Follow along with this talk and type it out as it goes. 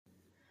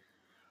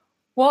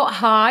Well,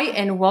 hi,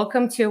 and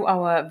welcome to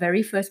our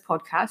very first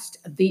podcast,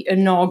 the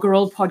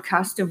inaugural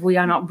podcast of We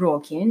Are Not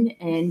Broken.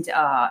 And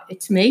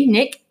it's me,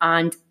 Nick,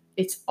 and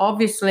it's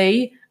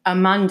obviously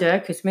Amanda,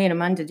 because me and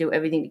Amanda do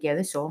everything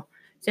together. So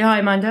say hi,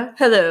 Amanda.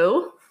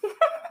 Hello.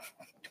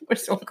 We're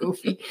so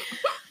goofy.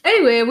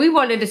 Anyway, we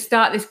wanted to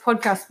start this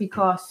podcast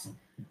because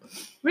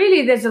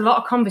really there's a lot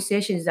of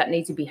conversations that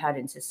need to be had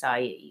in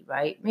society,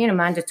 right? Me and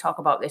Amanda talk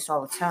about this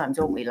all the time,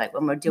 don't we? Like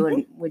when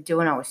we're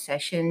doing our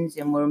sessions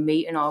and we're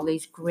meeting all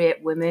these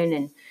great women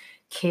and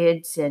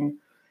kids, and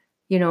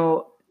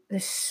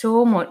there's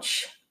so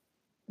much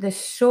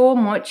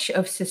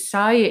of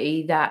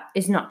society that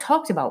is not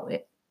talked about.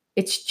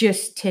 It's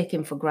just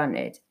taken for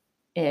granted.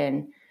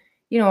 And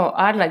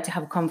I'd like to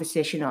have a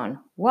conversation on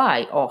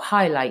why, or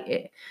highlight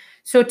it.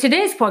 So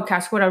today's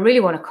podcast, what I really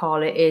want to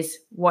call it, is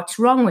what's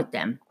wrong with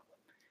them.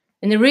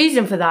 And the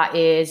reason for that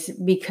is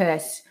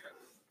because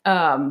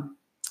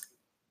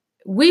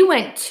we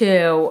went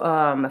to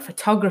a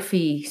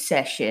photography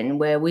session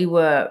where we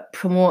were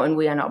promoting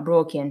We Are Not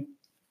Broken.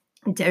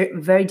 A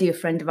very dear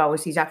friend of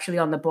ours, he's actually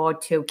on the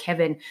board too,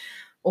 Kevin,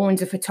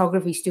 owns a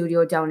photography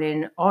studio down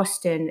in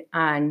Austin.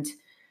 And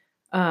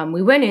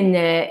we went in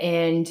there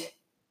and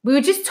we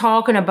were just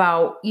talking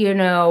about,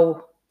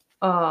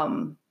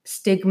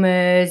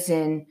 stigmas,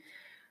 and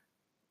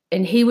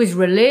he was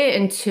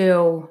relating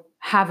to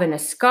having a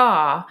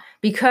scar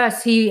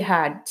because he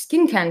had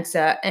skin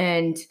cancer,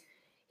 and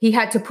he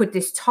had to put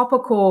this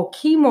topical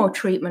chemo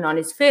treatment on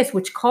his face,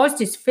 which caused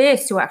his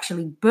face to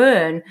actually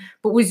burn,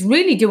 but was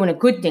really doing a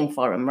good thing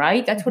for him,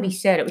 right? That's what he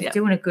said. It was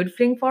doing a good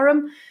thing for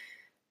him.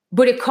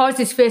 But it caused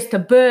his face to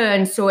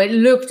burn, so it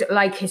looked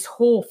like his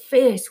whole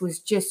face was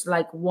just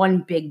like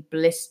one big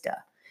blister.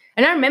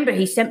 And I remember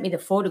he sent me the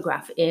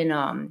photograph in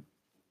an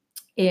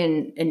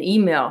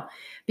email,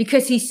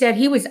 because he said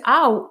he was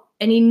out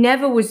and he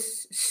never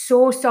was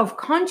so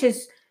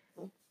self-conscious,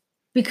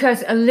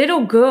 because a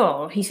little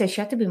girl, he said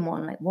she had to be more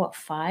than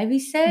 5, he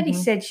said. He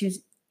said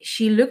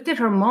she looked at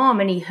her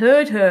mom and he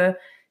heard her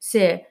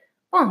say,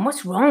 "Mom,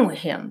 what's wrong with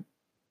him?"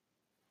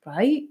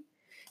 Right?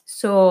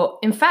 So,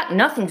 in fact,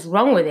 nothing's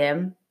wrong with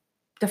him.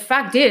 The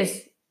fact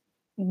is,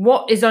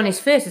 what is on his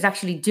face is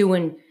actually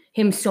doing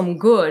him some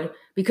good,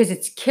 because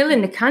it's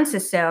killing the cancer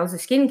cells, the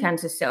skin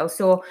cancer cells.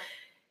 So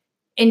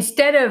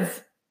instead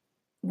of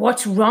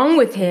what's wrong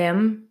with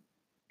him,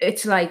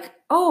 it's like,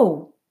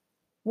 oh,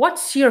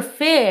 what's your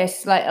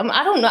face? Like,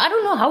 I don't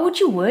know. How would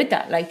you word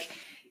that? Like,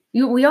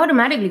 we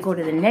automatically go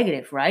to the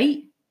negative,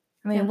 right?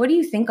 I mean, what do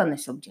you think on the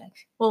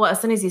subject? Well,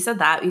 as soon as you said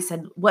that, you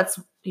said,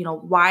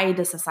 why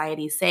does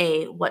society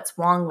say what's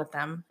wrong with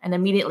them? And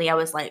immediately I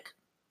was like,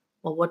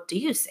 well, what do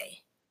you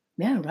say?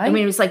 Yeah, right. I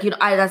mean, it's like,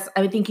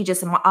 I think you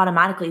just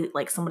automatically,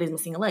 like, somebody's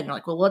missing a leg. You're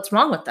like, well, what's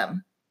wrong with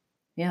them?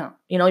 Yeah.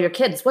 Your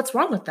kids, what's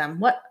wrong with them?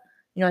 What?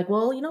 You're like,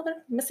 well,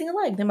 they're missing a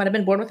leg. They might have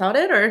been born without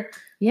it, or,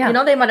 they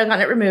might have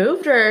gotten it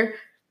removed, or,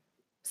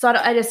 so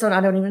I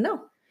don't even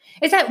know.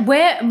 Is that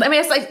where, I mean,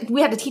 it's like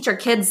we had to teach our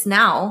kids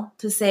now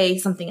to say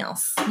something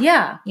else.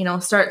 Yeah.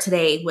 Start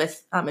today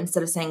with,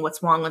 instead of saying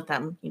what's wrong with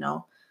them,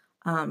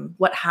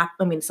 what happened.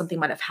 I mean, something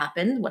might have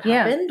happened. What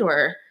happened,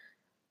 or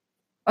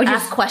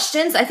ask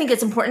questions. I think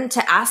it's important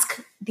to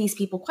ask these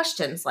people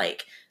questions.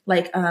 Like,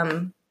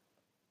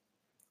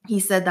 he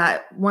said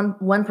that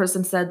one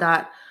person said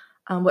that,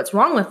 what's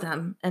wrong with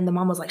them? And the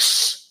mom was like,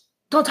 shh,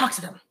 don't talk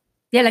to them.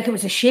 Yeah, like it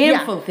was a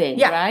shameful thing,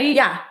 right?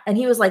 Yeah. And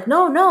he was like,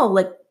 no,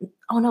 like,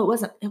 oh no,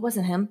 it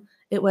wasn't him.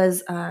 It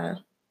was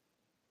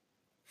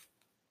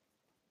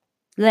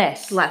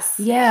Les.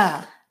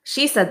 Yeah.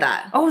 She said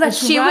that. Oh, that's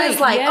she right. was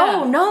like,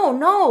 yeah. Oh,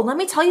 no, let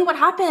me tell you what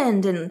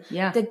happened. And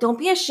like, don't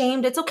be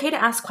ashamed. It's okay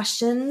to ask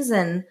questions.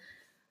 And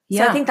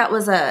so I think that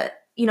was like,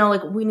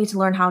 we need to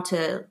learn how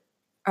to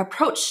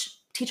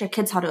teach our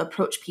kids how to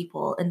approach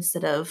people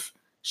instead of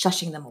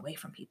shushing them away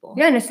from people.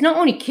 Yeah, and it's not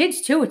only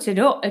kids too, it's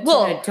adults. And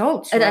right?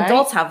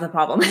 adults have the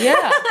problem.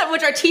 Yeah.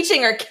 Which are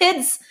teaching our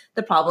kids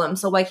the problem.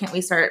 So why can't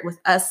we start with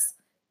us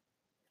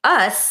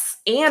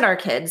and our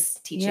kids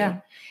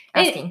teaching,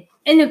 asking?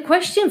 And the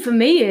question for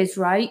me is,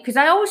 right, because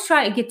I always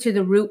try to get to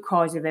the root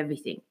cause of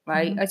everything,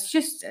 right?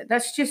 Mm-hmm.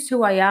 That's just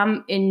who I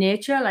am in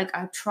nature. Like,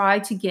 I try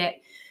to get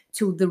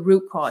to the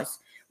root cause.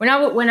 When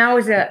I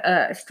was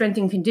a strength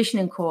and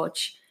conditioning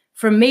coach,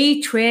 for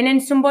me,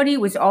 training somebody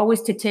was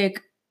always to take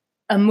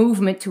a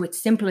movement to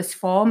its simplest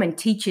form and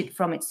teach it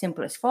from its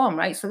simplest form,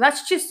 right? So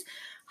that's just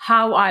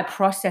how I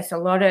process a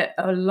lot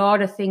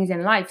of things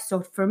in life.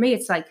 So for me,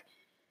 it's like,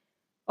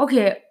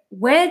 okay,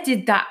 where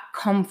did that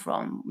come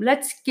from?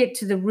 Let's get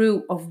to the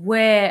root of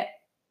where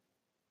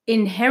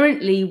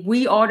inherently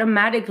we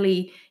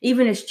automatically,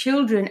 even as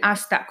children,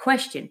 ask that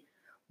question.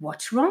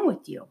 What's wrong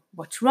with you?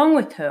 What's wrong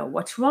with her?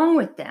 What's wrong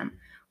with them?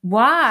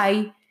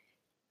 Why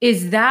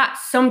is that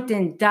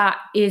something that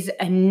is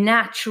a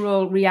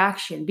natural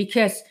reaction?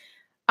 Because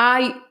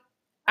I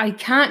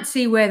can't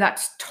see where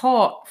that's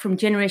taught from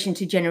generation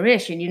to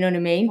generation. You know what I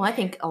mean? Well, I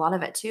think a lot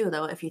of it too,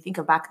 though, if you think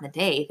of back in the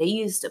day, they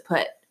used to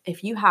put,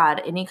 if you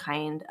had any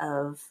kind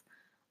of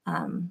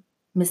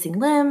missing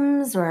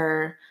limbs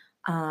or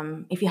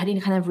If you had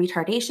any kind of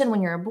retardation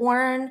when you were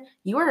born,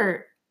 you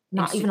were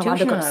not even allowed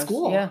to go to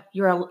school. Yeah.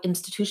 You're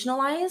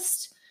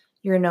institutionalized.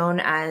 You're known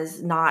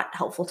as not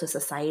helpful to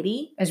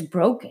society. As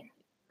broken.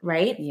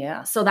 Right?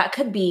 Yeah. So that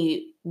could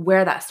be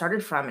where that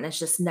started from, and it's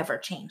just never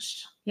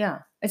changed. Yeah.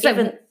 It's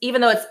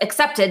even though it's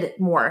accepted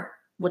more,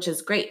 which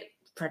is great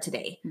for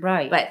today.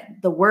 Right. But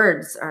the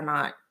words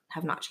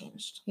have not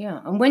changed. Yeah.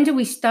 And when do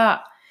we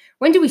step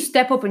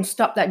up and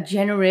stop that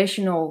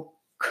generational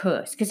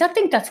curse? Because I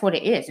think that's what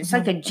it is. It's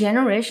like a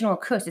generational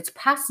curse. It's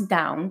passed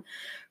down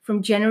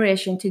from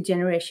generation to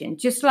generation.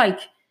 Just like,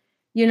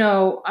 I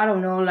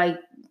don't know, like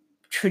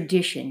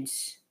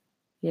traditions,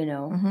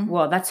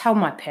 Well, that's how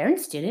my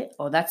parents did it,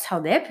 or that's how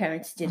their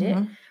parents did it.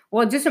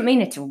 Well, it doesn't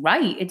mean it's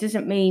right. It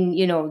doesn't mean,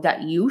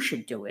 that you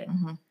should do it.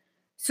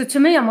 So to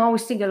me, I'm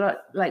always thinking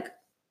like,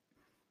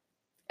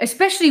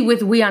 especially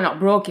with We Are Not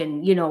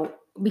Broken,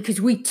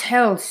 because we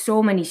tell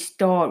so many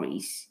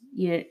stories.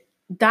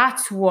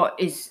 That's what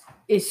is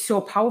so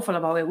powerful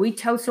about it. We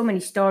tell so many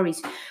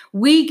stories.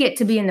 We get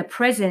to be in the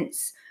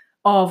presence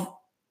of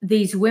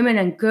these women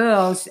and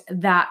girls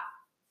that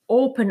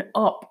open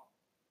up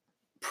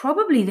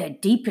probably their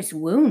deepest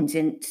wounds,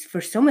 and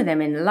for some of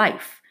them in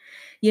life,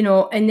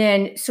 and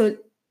then so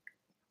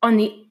on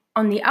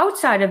the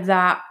outside of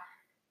that,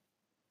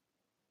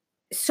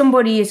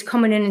 somebody is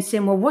coming in and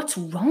saying, well, what's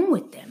wrong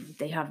with them?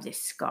 They have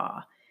this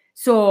scar.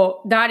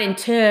 So that in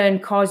turn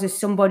causes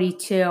somebody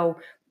to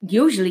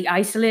usually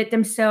isolate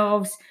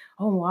themselves.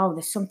 Oh, wow,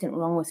 there's something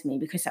wrong with me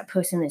because that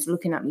person is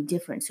looking at me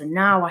different. So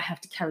now I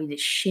have to carry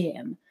this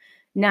shame.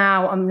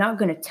 Now I'm not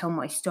going to tell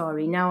my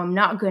story. Now I'm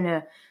not going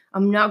to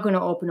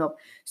open up.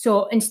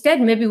 So instead,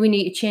 maybe we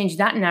need to change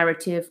that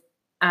narrative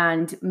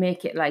and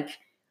make it like,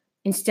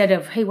 instead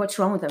of, hey, what's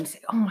wrong with them? Say,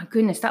 oh my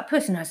goodness, that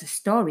person has a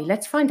story.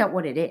 Let's find out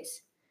what it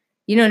is.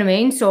 You know what I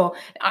mean? So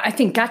I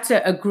think that's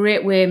a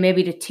great way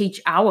maybe to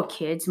teach our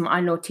kids. I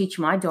know, teach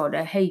my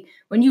daughter, hey,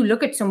 when you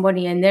look at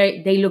somebody and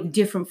they look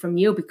different from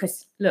you,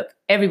 because look,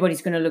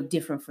 everybody's going to look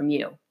different from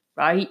you,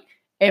 right?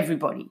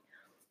 Everybody.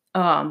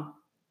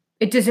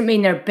 It doesn't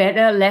mean they're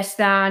better, less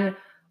than.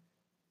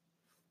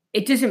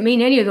 It doesn't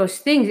mean any of those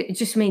things. It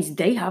just means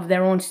they have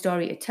their own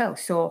story to tell.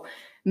 So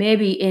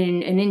maybe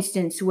in an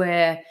instance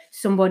where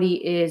somebody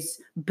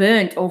is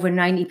burnt over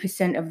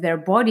 90% of their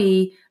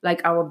body,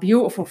 like our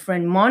beautiful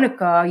friend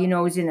Monica,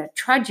 was in a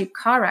tragic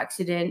car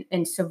accident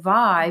and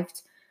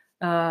survived.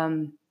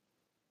 Wow,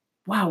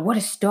 what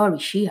a story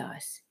she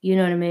has. You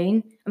know what I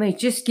mean?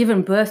 Just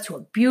giving birth to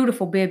a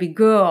beautiful baby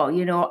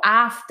girl,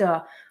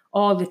 after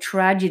all the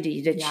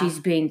tragedy that she's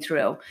been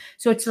through.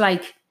 So it's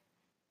like,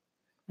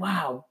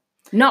 wow,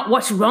 not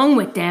what's wrong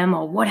with them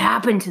or what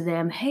happened to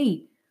them.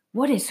 Hey,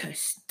 what is her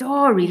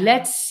story?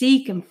 Let's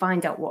seek and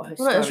find out what her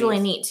story is. Well, it was really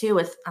neat, too,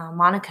 with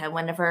Monica,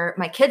 whenever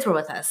my kids were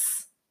with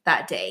us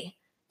that day,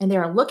 and they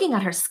were looking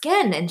at her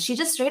skin, and she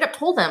just straight up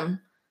told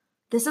them,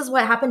 this is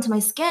what happened to my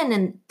skin,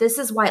 and this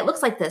is why it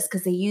looks like this,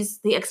 because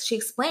she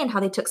explained how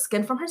they took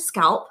skin from her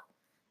scalp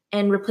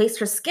and replaced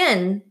her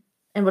skin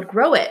and would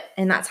grow it,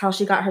 and that's how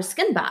she got her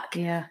skin back.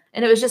 Yeah.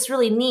 And it was just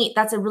really neat.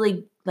 That's a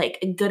really,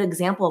 a good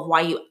example of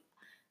why you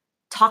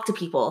talk to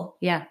people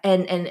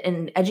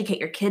and educate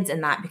your kids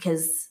in that,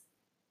 because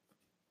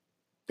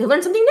they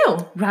learn something new.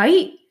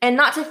 Right. And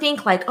not to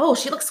think like, oh,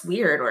 she looks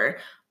weird, or,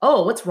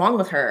 oh, what's wrong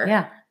with her?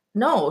 Yeah.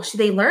 No,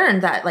 they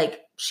learned that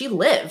she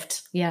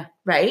lived. Yeah.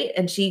 Right.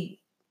 And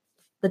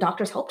the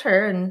doctors helped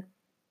her. And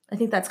I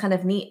think that's kind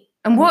of neat.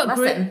 And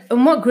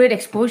what great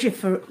exposure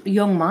for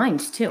young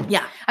minds too.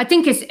 Yeah. I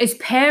think as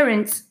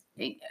parents,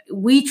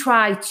 we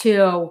try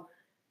to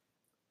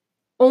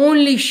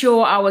only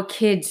show our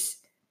kids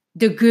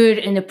the good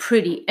and the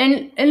pretty.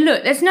 And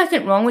look, there's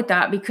nothing wrong with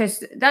that,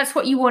 because that's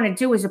what you want to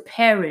do as a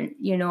parent,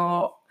 you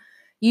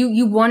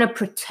want to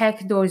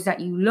protect those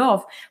that you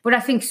love. But I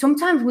think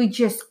sometimes we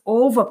just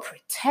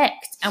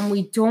overprotect and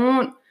we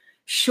don't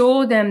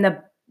show them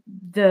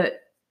the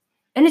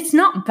and it's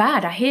not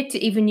bad. I hate to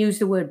even use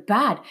the word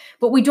bad,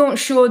 but we don't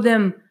show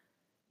them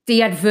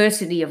the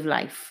adversity of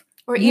life.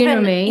 Or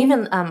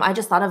even I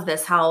just thought of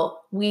this, how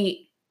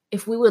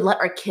if we would let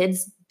our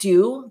kids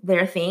do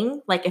their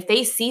thing, like if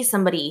they see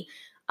somebody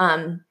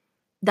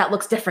that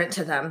looks different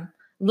to them,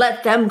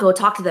 let them go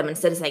talk to them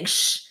instead of saying,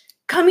 shh,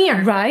 come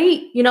here.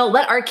 Right.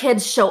 Let our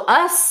kids show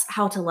us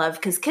how to love,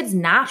 because kids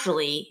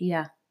naturally,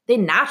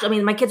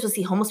 my kids would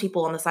see homeless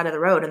people on the side of the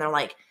road and they're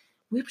like,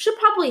 we should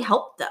probably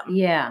help them.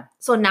 Yeah.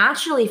 So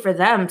naturally for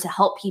them to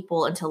help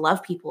people and to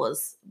love people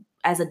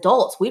as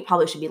adults, we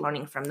probably should be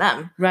learning from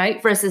them.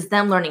 Right. Versus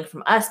them learning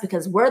from us,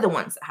 because we're the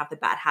ones that have the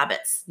bad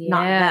habits,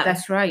 not them.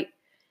 That's right.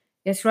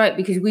 That's right.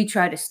 Because we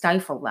try to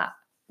stifle that.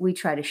 We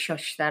try to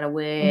shush that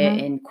away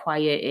and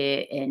quiet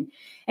it.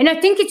 And I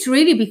think it's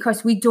really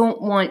because we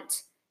don't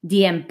want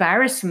the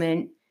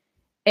embarrassment,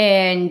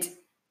 and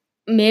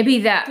maybe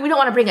that we don't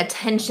want to bring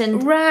attention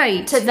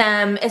to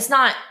them. It's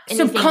not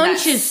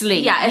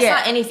subconsciously. It's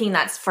not anything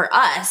that's for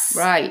us.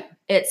 Right.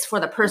 It's for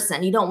the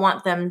person. You don't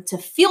want them to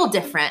feel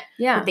different.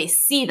 Yeah. But they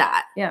see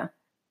that. Yeah.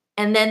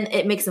 And then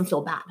it makes them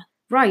feel bad.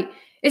 Right.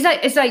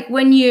 It's like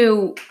when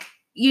you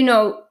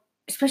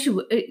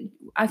especially,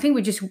 I think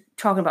we're just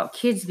talking about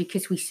kids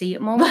because we see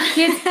it more with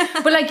kids.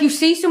 But like you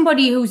see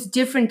somebody who's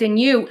different than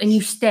you and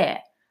you stare,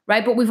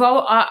 right? But we've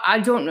all,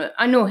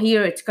 I know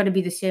here it's got to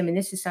be the same in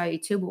this society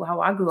too, but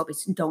how I grew up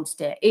is don't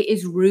stare. It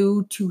is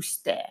rude to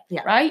stare,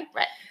 right?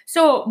 Right.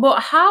 So, but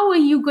how are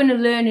you going to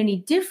learn any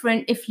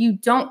different if you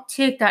don't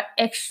take that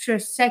extra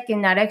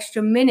second, that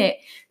extra minute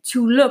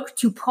to look,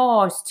 to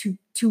pause, to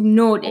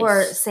notice?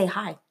 Or say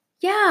hi.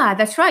 Yeah,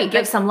 that's right.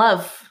 Give some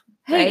love.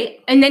 Right.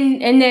 And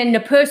then the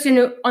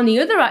person on the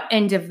other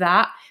end of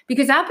that,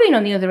 because I've been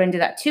on the other end of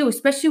that too,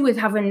 especially with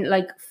having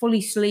like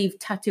fully sleeved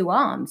tattoo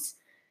arms,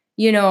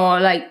 you know,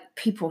 like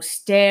people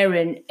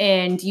staring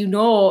and, you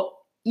know,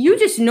 you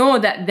just know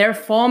that they're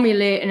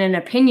formulating an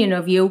opinion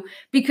of you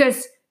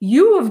because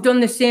you have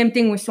done the same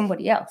thing with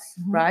somebody else.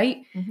 Mm-hmm. Right.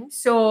 Mm-hmm.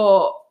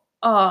 So,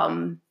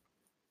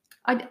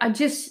 I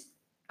just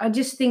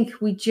think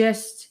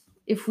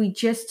if we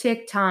just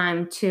take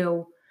time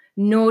to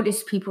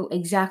notice people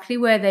exactly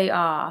where they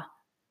are,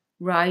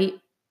 right?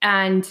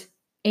 And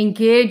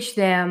engage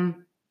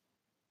them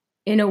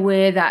in a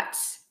way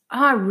that's,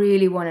 I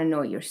really want to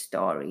know your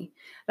story.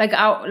 Like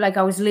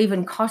I was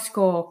leaving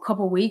Costco a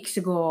couple of weeks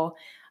ago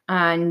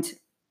and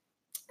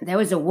there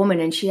was a woman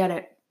and she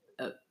had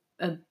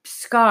a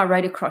scar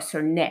right across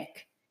her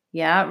neck.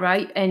 Yeah,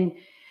 right? And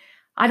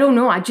I don't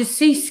know, I just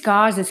see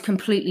scars as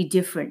completely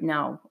different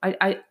now.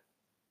 And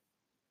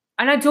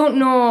I don't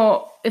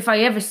know if I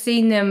ever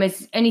seen them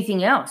as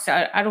anything else.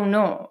 I don't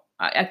know.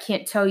 I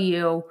can't tell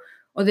you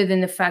other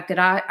than the fact that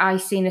I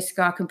seen a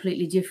scar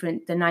completely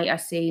different the night I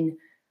seen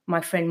my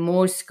friend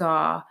Mo's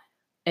scar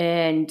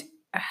and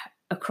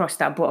across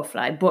that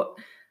butterfly. But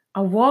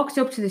I walked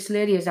up to this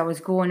lady as I was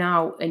going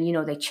out and, you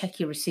know, they check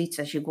your receipts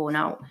as you're going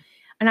out.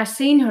 And I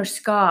seen her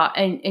scar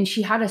and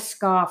she had a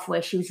scarf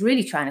where she was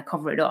really trying to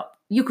cover it up.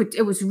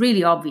 It was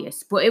really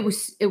obvious, but it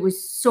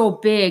was so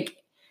big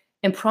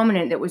and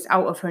prominent that was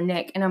out of her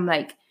neck. And I'm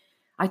like,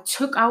 I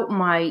took out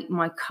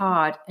my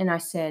card and I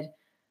said,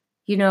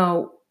 you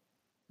know,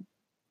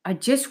 I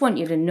just want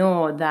you to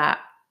know that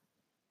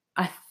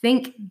I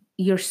think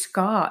your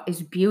scar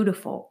is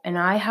beautiful. And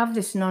I have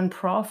this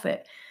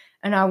nonprofit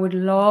and I would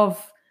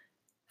love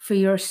for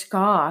your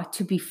scar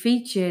to be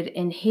featured.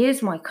 And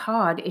here's my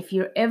card if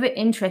you're ever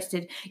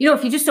interested. You know,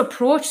 if you just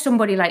approach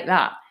somebody like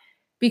that,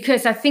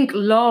 because I think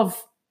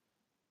love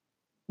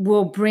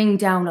will bring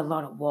down a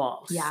lot of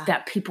walls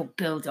that people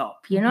build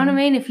up. You know what I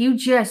mean? If you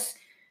just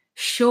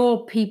show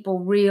people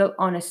real,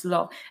 honest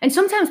love. And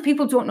sometimes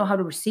people don't know how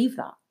to receive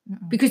that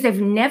because they've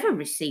never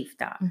received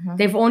that.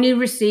 They've only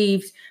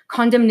received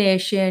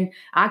condemnation,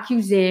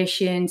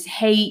 accusations,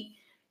 hate.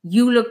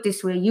 You look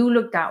this way, you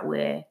look that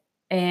way.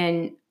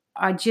 And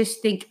I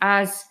just think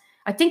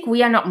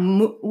we are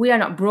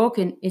not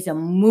broken is a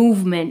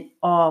movement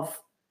of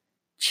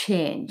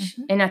change.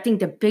 And I think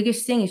the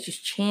biggest thing is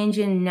just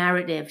changing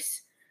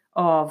narratives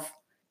of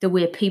the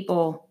way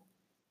people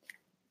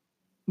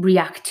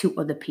react to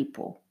other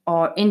people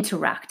or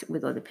interact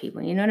with other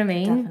people. You know what I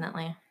mean?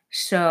 Definitely.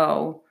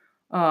 So,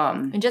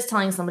 and just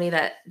telling somebody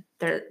that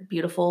they're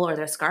beautiful or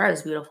their scar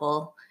is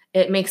beautiful,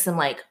 it makes them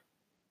like,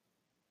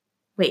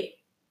 wait,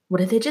 what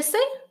did they just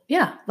say?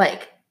 Yeah.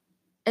 Like,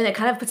 and it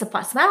kind of puts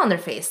a smile on their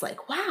face.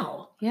 Like,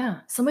 wow. Yeah.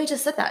 Somebody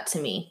just said that to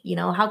me. You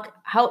know, how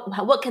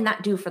what can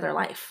that do for their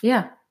life?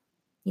 Yeah.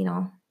 You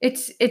know,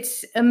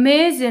 it's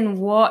amazing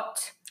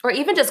what. Or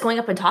even just going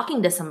up and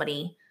talking to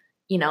somebody,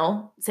 you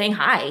know, saying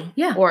hi.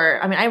 Yeah. Or,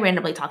 I mean, I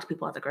randomly talk to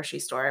people at the grocery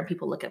store and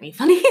people look at me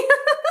funny.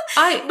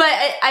 But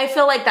I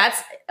feel like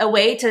that's a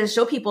way to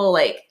show people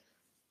like,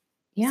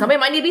 somebody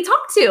might need to be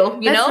talked to,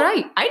 you know?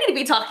 Right. I need to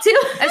be talked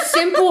to. A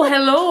simple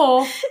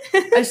hello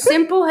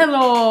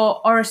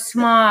or a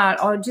smile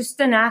or just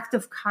an act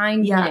of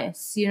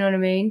kindness. You know what I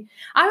mean?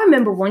 I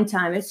remember one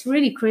time, it's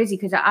really crazy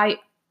because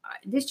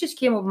this just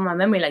came up in my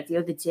memory like the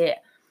other day.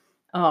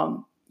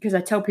 Because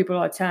I tell people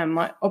all the time,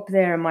 up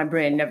there in my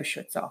brain never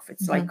shuts off.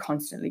 It's like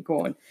constantly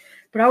going.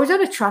 But I was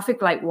at a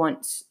traffic light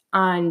once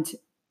and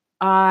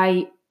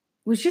I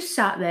was just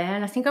sat there.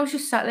 And I think I was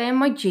just sat there in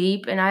my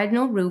Jeep and I had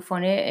no roof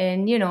on it.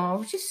 And, you know, I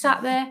was just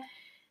sat there.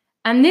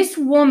 And this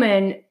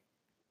woman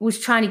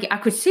was I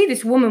could see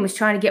this woman was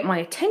trying to get my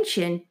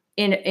attention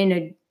in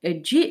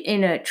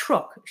a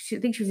truck. I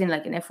think she was in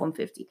like an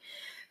F-150.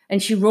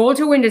 And she rolled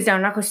her windows down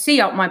and I could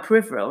see out my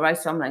peripheral, right?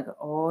 So I'm like,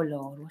 oh,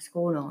 Lord, what's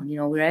going on? You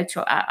know, we're at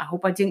I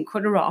hope I didn't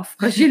cut her off.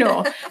 Because, you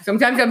know,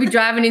 sometimes I'll be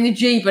driving in the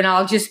Jeep and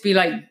I'll just be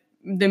like,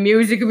 the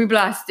music will be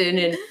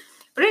blasting.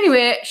 But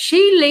anyway,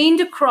 she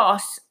leaned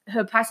across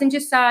her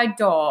passenger side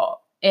door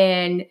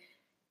and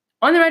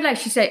on the red light,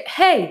 she said,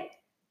 hey,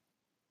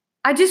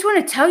 I just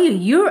want to tell you,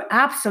 you're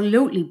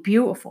absolutely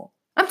beautiful.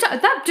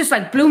 That just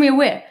like blew me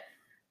away.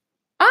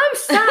 I'm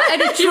sat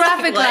at a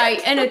traffic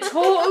light and a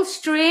total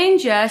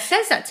stranger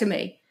says that to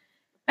me.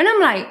 And I'm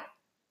like,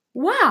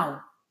 wow.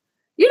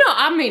 You know,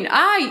 I mean,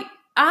 I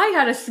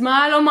had a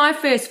smile on my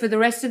face for the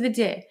rest of the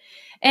day.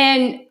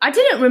 And I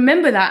didn't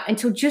remember that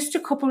until just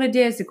a couple of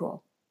days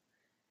ago.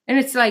 And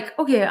it's like,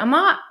 okay, and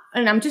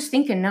I'm just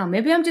thinking now,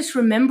 maybe I'm just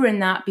remembering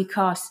that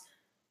because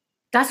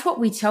That's what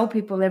we tell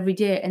people every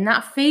day. And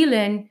that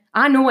feeling,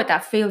 I know what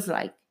that feels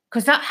like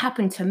because that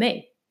happened to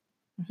me.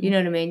 Mm-hmm. You know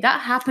what I mean?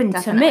 That happened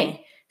to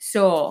me.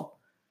 So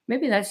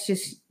maybe that's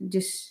just,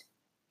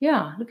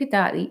 yeah, look at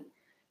that.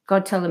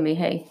 God telling me,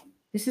 hey,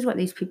 this is what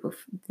these people,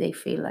 they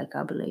feel like,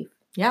 I believe.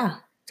 Yeah,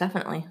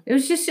 definitely.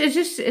 It's just,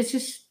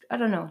 I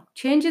don't know,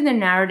 changing the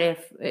narrative.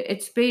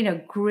 It's been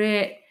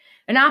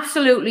an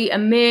absolutely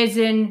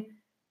amazing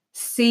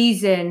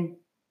season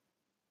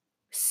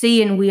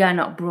seeing We Are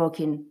Not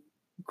Broken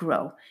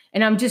grow.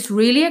 And I'm just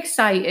really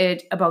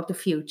excited about the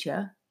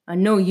future. I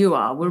know you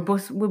are. We're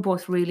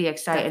both really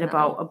excited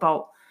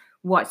about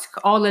what's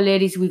all the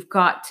ladies we've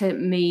got to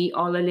meet,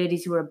 all the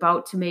ladies we're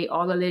about to meet,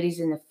 all the ladies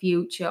in the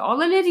future, all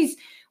the ladies,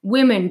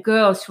 women,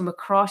 girls from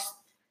across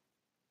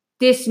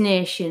this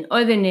nation,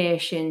 other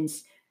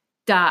nations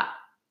that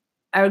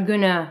are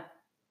gonna,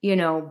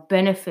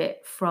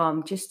 benefit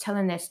from just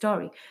telling their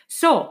story.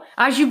 So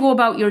as you go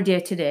about your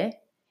day today,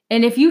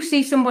 and if you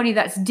see somebody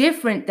that's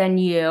different than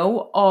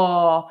you,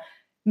 or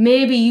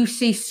maybe you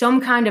see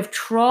some kind of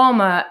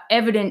trauma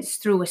evidence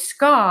through a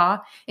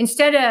scar,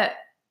 instead of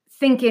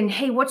thinking,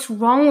 hey, what's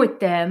wrong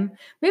with them?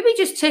 Maybe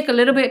just take a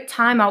little bit of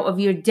time out of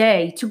your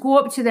day to go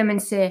up to them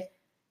and say,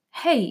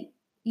 hey,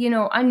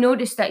 I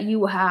noticed that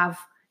you have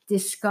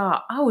this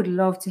scar. I would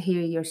love to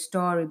hear your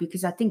story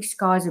because I think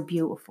scars are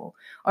beautiful.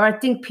 Or I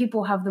think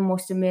people have the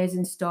most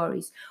amazing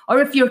stories.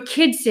 Or if your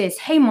kid says,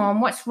 hey,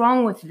 mom, what's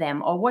wrong with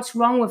them? Or what's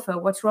wrong with her?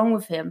 What's wrong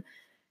with him?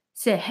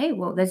 Say, hey,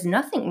 well, there's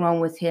nothing wrong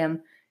with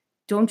him.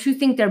 Don't you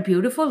think they're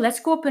beautiful? Let's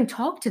go up and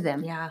talk to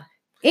them. Yeah.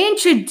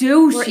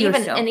 Introduce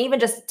yourself. And even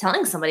just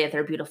telling somebody that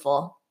they're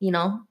beautiful,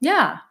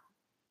 Yeah.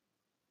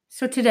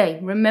 So today,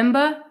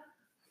 remember,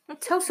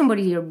 tell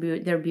somebody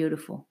they're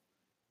beautiful.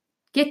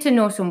 Get to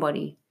know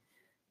somebody.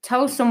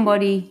 Tell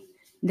somebody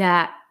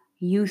that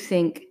you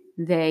think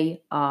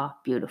they are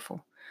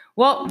beautiful.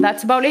 Well,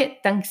 that's about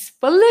it. Thanks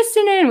for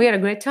listening. We had a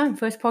great time.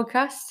 First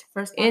podcast.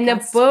 In the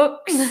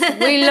books.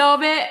 We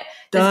love it.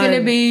 There's going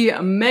to be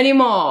many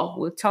more.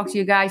 We'll talk to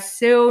you guys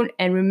soon.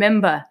 And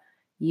remember,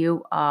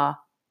 you are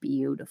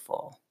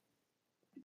beautiful.